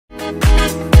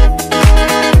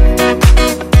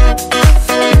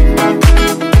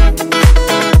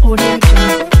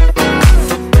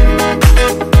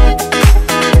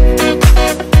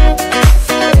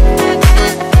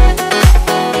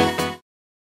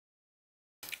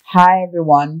Hi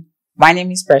everyone, my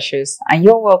name is Precious and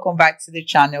you're welcome back to the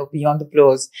channel Beyond the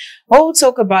Blows, where we'll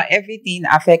talk about everything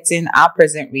affecting our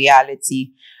present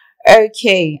reality.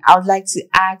 Okay, I would like to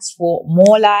ask for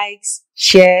more likes,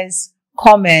 shares,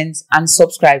 comments and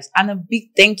subscribes, and a big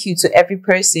thank you to every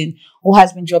person who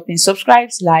has been dropping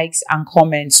subscribes, likes and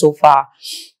comments so far.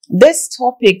 This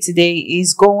topic today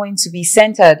is going to be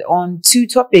centered on two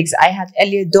topics I had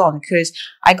earlier done because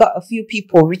I got a few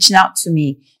people reaching out to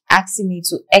me asking me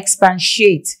to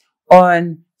expatiate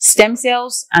on stem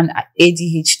cells and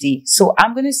ADHD. So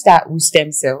I'm going to start with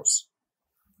stem cells.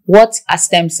 What are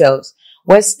stem cells?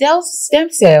 Well, stem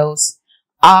cells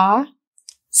are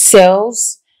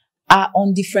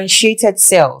undifferentiated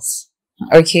cells.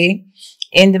 Okay.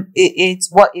 It's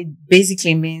what it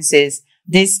basically means is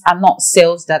these are not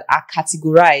cells that are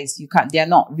categorized. They are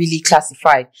not really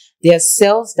classified. They are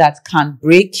cells that can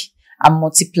break and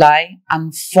multiply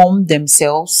and form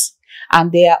themselves.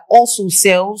 And there are also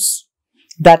cells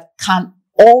that can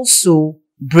also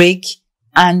break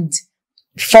and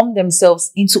form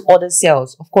themselves into other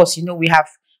cells. Of course, you know, we have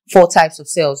 4 types of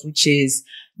cells, which is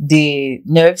the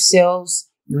nerve cells,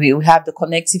 we have the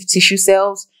connective tissue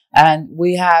cells, and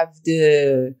we have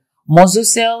the muscle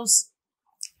cells,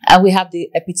 and we have the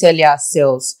epithelial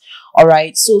cells. All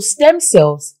right. So stem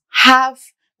cells have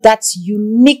that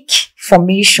unique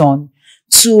formation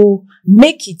to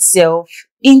make itself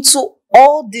into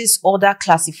all these other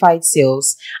classified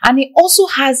cells. And it also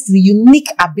has the unique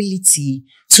ability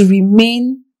to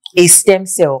remain a stem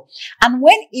cell. And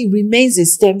when it remains a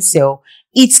stem cell,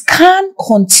 it can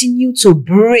continue to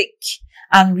break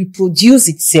and reproduce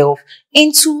itself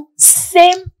into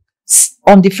same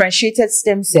undifferentiated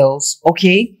stem cells.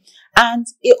 Okay. And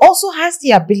it also has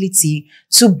the ability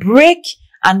to break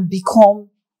and become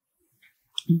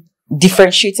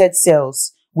differentiated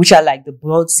cells, which are like the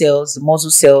blood cells, the muscle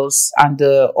cells, and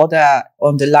the other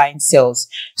underlying cells.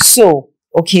 So,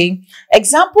 okay,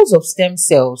 examples of stem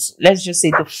cells. Let's just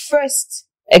say the first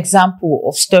example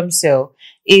of stem cell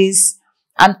is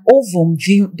an ovum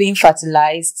being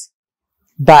fertilized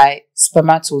by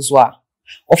spermatozoa.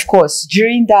 Of course,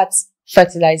 during that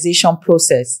fertilization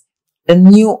process, a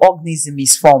new organism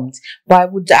is formed.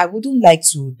 But I wouldn't like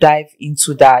to dive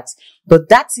into that. But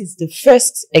that is the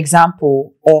first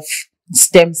example of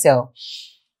stem cell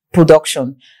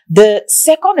production. The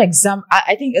second example,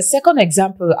 I think a second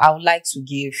example I would like to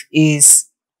give is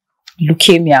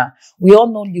leukemia. We all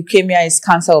know leukemia is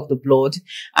cancer of the blood.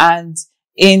 And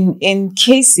in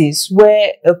cases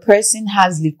where a person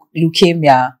has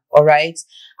leukemia, all right,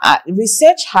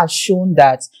 research has shown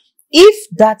that if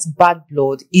that bad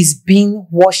blood is being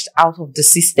washed out of the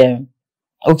system,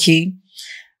 okay,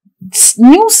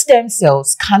 new stem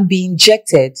cells can be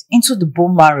injected into the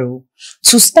bone marrow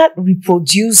to start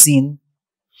reproducing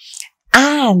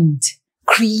and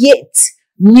create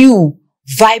new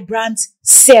vibrant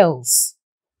cells,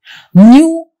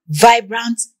 new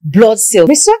vibrant blood cells.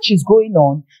 Research is going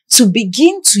on to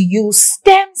begin to use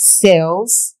stem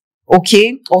cells,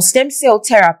 okay, or stem cell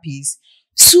therapies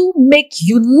to make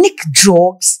unique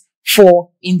drugs for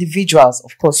individuals.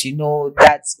 Of course, you know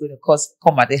that's going to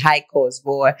come at a high cost,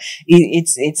 but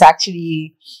it's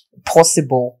actually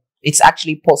possible. It's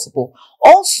actually possible.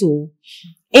 Also,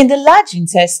 in the large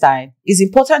intestine, it's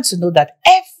important to know that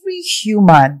every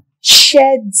human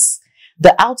sheds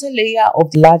the outer layer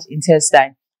of the large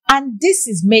intestine. And this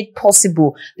is made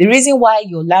possible. The reason why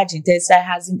your large intestine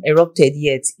hasn't erupted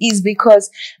yet is because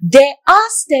there are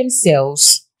stem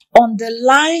cells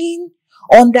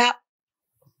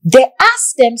there are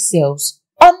stem cells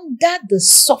under the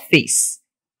surface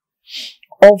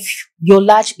of your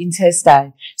large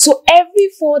intestine. So every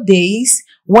 4 days,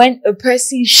 when a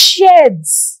person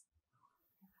sheds,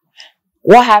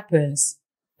 what happens?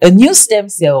 A new stem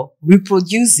cell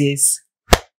reproduces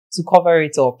to cover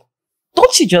it up.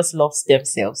 Don't you just love stem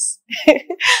cells?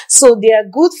 So they are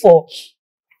good for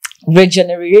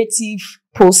regenerative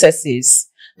processes.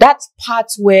 That's part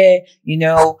where, you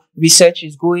know, research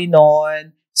is going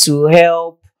on to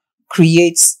help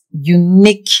create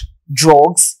unique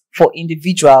drugs for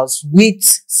individuals with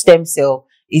stem cell.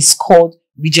 Is called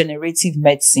regenerative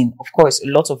medicine. Of course, a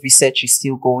lot of research is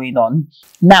still going on.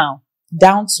 Now,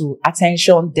 down to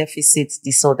attention deficit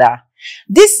disorder.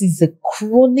 This is a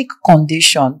chronic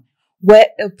condition where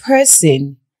a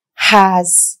person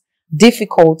has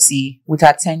difficulty with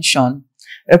attention.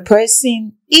 A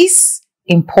person is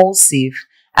impulsive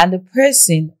and the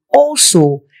person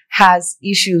also has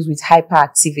issues with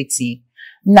hyperactivity.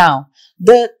 Now,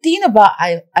 the thing about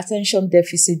attention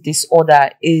deficit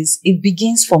disorder is it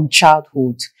begins from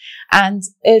childhood, and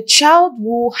a child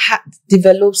who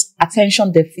develops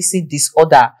attention deficit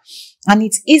disorder and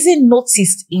it isn't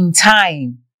noticed in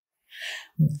time,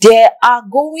 there are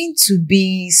going to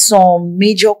be some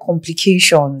major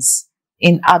complications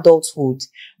in adulthood,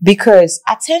 because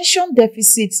attention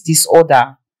deficit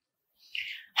disorder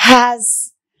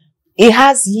has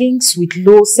links with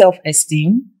low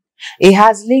self-esteem. It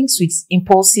has links with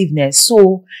impulsiveness.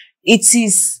 So it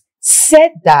is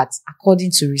said that,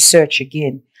 according to research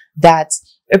again, that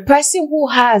a person who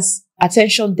has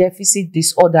attention deficit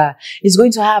disorder is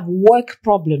going to have work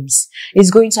problems,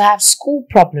 is going to have school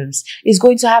problems, is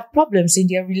going to have problems in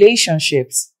their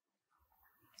relationships.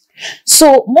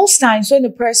 So most times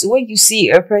when you see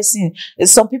a person,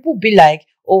 some people be like,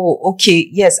 oh, okay,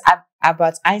 yes,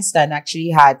 Albert Einstein actually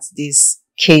had this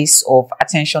case of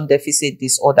attention deficit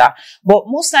disorder. But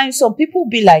most times some people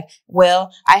be like,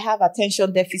 well, I have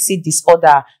attention deficit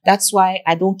disorder, that's why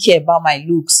I don't care about my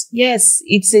looks. Yes,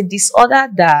 it's a disorder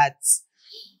that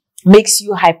makes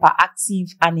you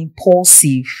hyperactive and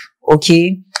impulsive.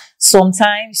 Okay,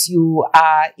 sometimes you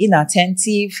are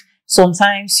inattentive,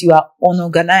 sometimes you are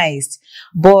unorganized,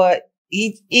 but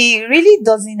it really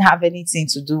doesn't have anything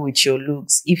to do with your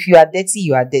looks. If you are dirty,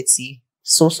 you are dirty.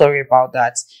 So sorry about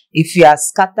that. If you are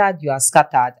scattered, you are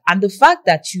scattered. And the fact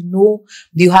that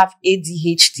you have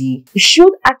ADHD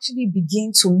should actually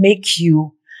begin to make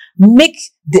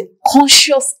the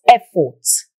conscious effort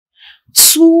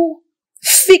to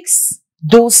fix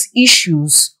those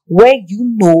issues where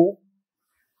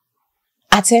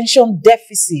attention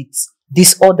deficit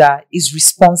disorder is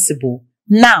responsible.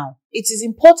 Now, it is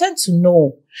important to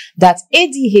know that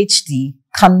ADHD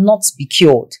cannot be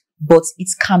cured, but it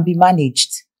can be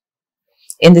managed,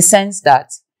 in the sense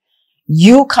that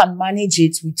you can manage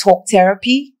it with talk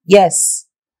therapy. Yes,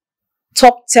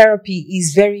 talk therapy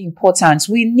is very important.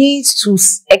 We need to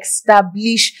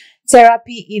establish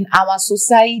therapy in our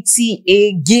society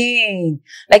again.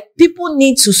 Like, people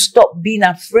need to stop being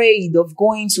afraid of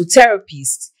going to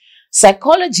therapists.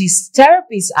 Psychologists,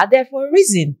 therapists are there for a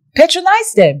reason.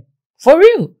 Patronize them, for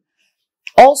real.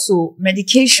 Also,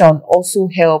 medication also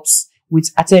helps with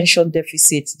attention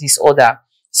deficit disorder.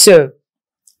 So,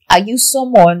 are you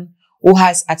someone who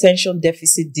has attention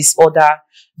deficit disorder?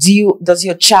 Does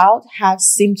your child have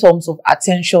symptoms of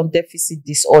attention deficit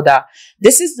disorder?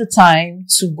 This is the time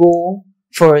to go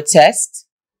for a test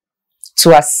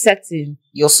to ascertain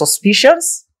your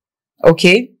suspicions.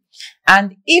 Okay.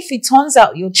 And if it turns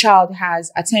out your child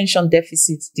has attention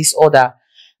deficit disorder,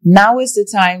 now is the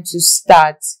time to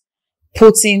start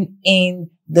putting in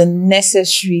the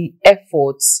necessary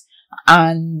efforts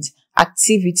and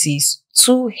activities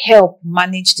to help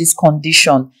manage this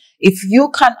condition. If you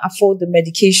can afford the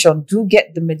medication, do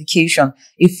get the medication.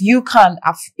 If you can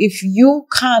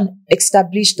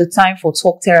establish the time for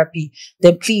talk therapy,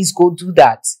 then please go do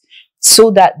that, so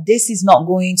that this is not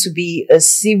going to be a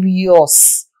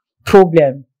serious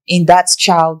problem in that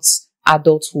child's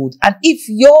adulthood. And if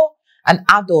you're an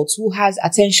adult who has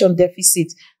attention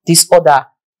deficit disorder,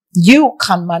 you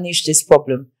can manage this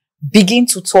problem. Begin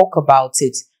to talk about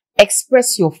it.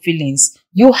 Express your feelings.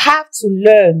 You have to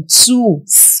learn to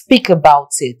speak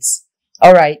about it.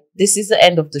 All right. This is the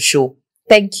end of the show.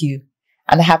 Thank you,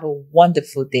 and have a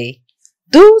wonderful day.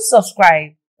 Do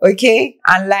subscribe, okay?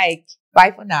 And like.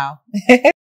 Bye for now.